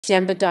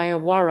Demba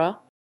Diawara.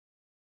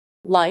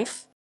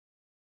 Life.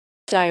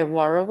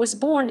 Diawara was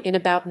born in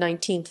about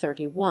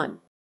 1931.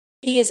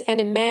 He is an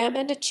imam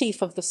and a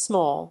chief of the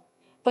small,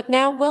 but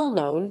now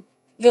well-known,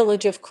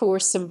 village of Keur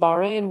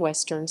Simbara in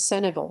western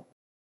Senegal.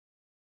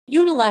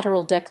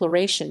 Unilateral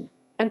declaration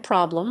and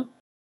problem.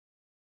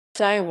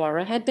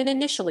 Diawara had been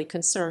initially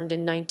concerned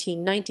in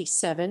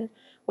 1997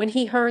 when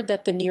he heard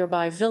that the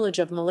nearby village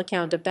of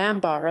Malicounda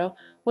Bambara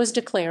was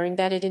declaring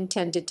that it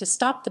intended to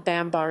stop the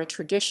Bambara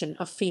tradition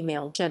of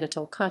female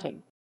genital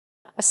cutting.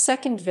 A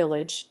second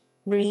village,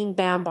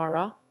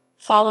 Bambara,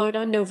 followed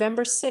on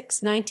November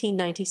 6,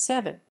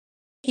 1997.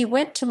 He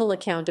went to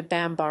Malicounda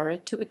Bambara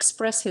to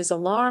express his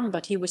alarm,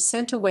 but he was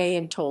sent away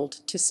and told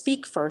to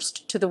speak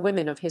first to the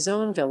women of his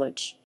own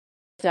village.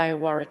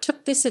 Diawara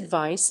took this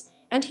advice,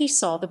 and he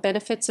saw the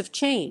benefits of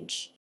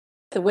change.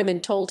 The women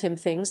told him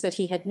things that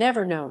he had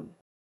never known.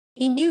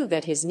 He knew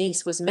that his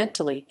niece was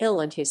mentally ill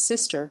and his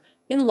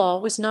sister-in-law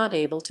was not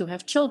able to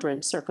have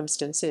children,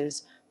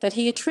 circumstances that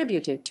he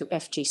attributed to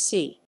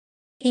FGC.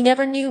 He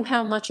never knew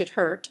how much it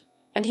hurt,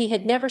 and he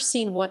had never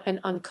seen what an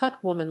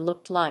uncut woman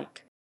looked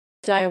like.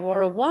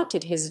 Diawara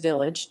wanted his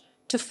village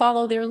to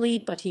follow their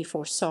lead, but he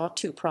foresaw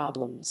two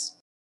problems.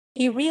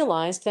 He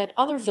realized that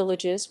other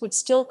villages would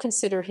still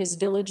consider his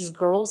village's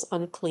girls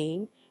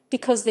unclean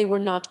because they were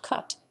not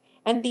cut,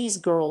 and these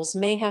girls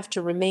may have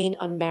to remain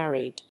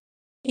unmarried.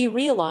 He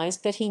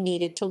realized that he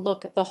needed to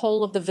look at the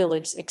whole of the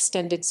village's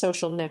extended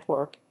social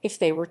network if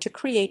they were to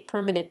create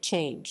permanent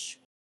change.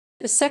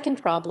 The second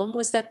problem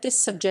was that this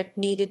subject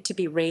needed to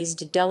be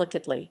raised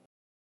delicately.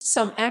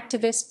 Some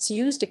activists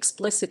used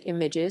explicit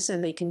images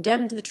and they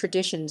condemned the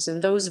traditions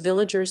and those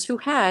villagers who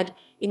had,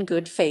 in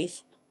good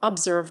faith,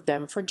 observed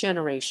them for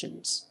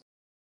generations.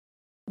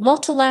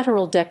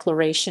 Multilateral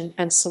declaration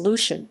and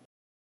solution.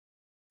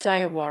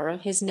 Diawara,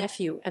 his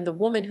nephew, and the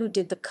woman who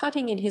did the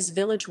cutting in his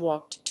village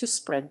walked to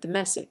spread the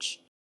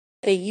message.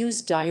 They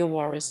used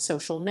Diawara's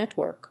social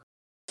network.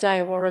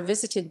 Diawara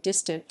visited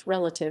distant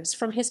relatives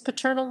from his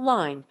paternal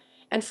line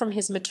and from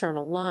his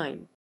maternal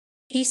line.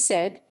 He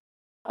said,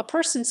 "A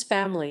person's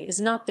family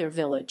is not their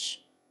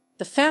village.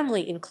 The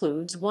family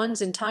includes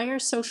one's entire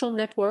social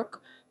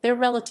network, their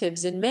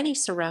relatives in many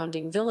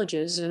surrounding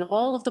villages, and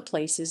all of the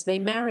places they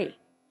marry.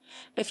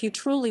 If you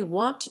truly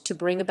want to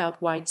bring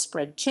about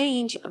widespread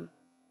change,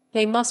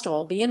 they must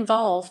all be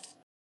involved."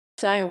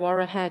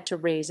 Diawara had to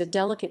raise a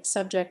delicate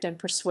subject and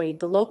persuade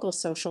the local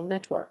social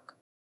network.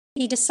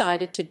 He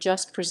decided to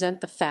just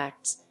present the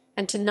facts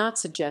and to not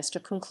suggest a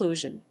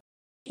conclusion.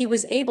 He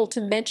was able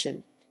to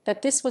mention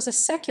that this was a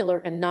secular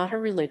and not a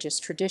religious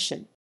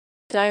tradition.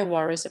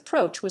 Diawara's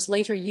approach was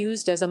later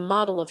used as a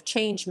model of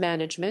change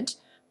management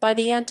by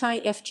the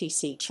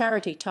anti-FGC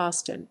charity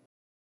Tostan.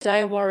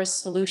 Diawara's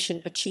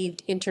solution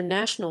achieved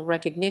international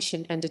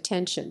recognition and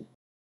attention.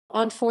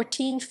 On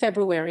 14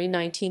 February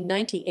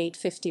 1998,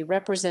 50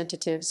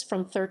 representatives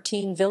from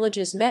 13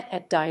 villages met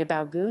at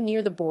Diabougou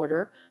near the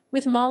border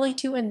with Mali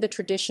to end the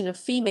tradition of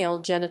female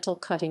genital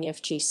cutting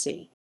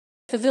FGC.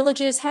 The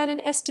villages had an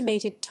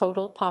estimated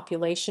total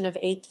population of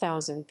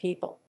 8,000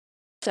 people.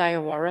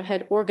 Diawara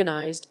had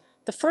organized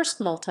the first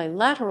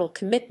multilateral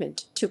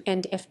commitment to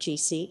end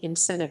FGC in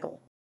Senegal.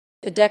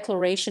 The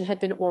declaration had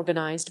been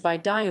organized by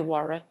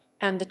Diawara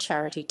and the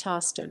charity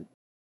Tostan.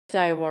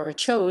 Diawara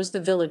chose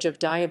the village of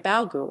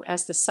Diabougou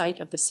as the site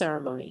of the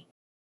ceremony.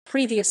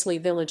 Previously,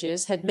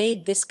 villages had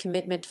made this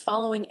commitment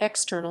following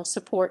external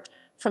support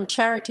from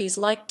charities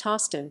like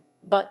Tostan,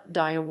 but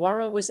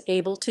Diawara was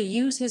able to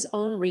use his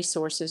own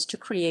resources to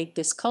create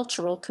this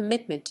cultural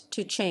commitment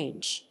to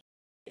change.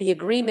 The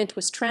agreement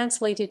was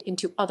translated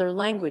into other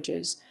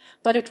languages,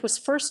 but it was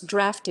first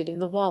drafted in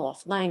the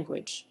Wolof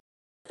language.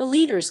 The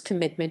leader's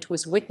commitment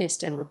was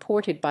witnessed and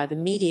reported by the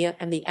media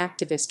and the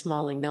activist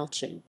Molly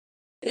Melchin.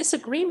 This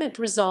agreement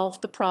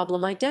resolved the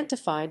problem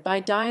identified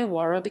by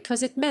Diawara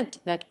because it meant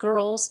that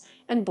girls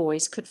and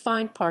boys could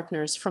find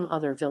partners from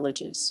other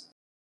villages.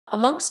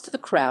 Amongst the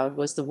crowd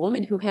was the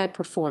woman who had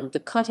performed the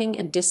cutting,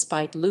 and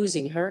despite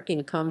losing her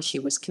income, she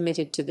was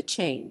committed to the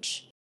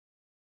change.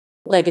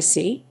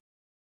 Legacy.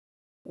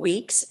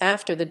 Weeks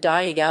after the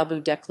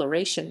Diabougou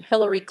Declaration,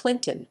 Hillary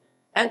Clinton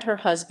and her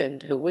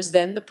husband, who was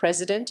then the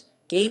president,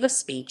 gave a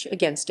speech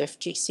against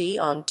FGC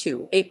on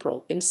 2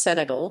 April in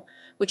Senegal,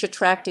 which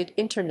attracted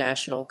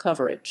international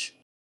coverage.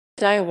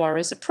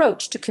 Diawara's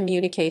approach to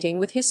communicating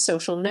with his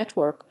social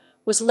network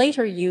was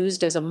later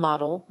used as a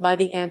model by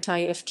the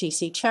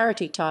anti-FGC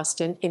charity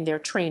Tostan in their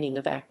training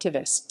of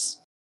activists.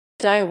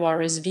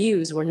 Diawara's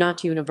views were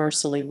not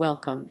universally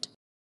welcomed.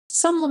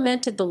 Some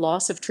lamented the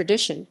loss of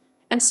tradition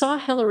and saw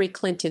Hillary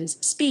Clinton's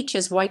speech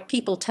as white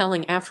people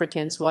telling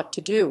Africans what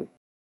to do.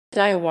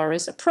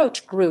 Diawara's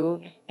approach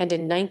grew, and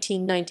in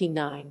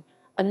 1999,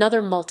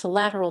 another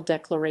multilateral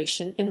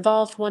declaration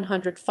involved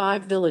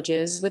 105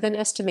 villages with an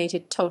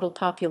estimated total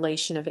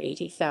population of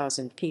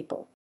 80,000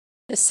 people.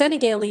 The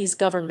Senegalese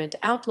government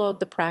outlawed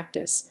the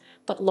practice,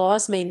 but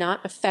laws may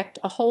not affect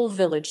a whole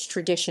village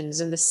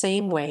traditions in the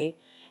same way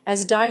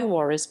as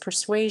Diawara's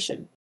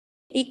persuasion.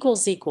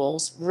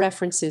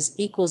 References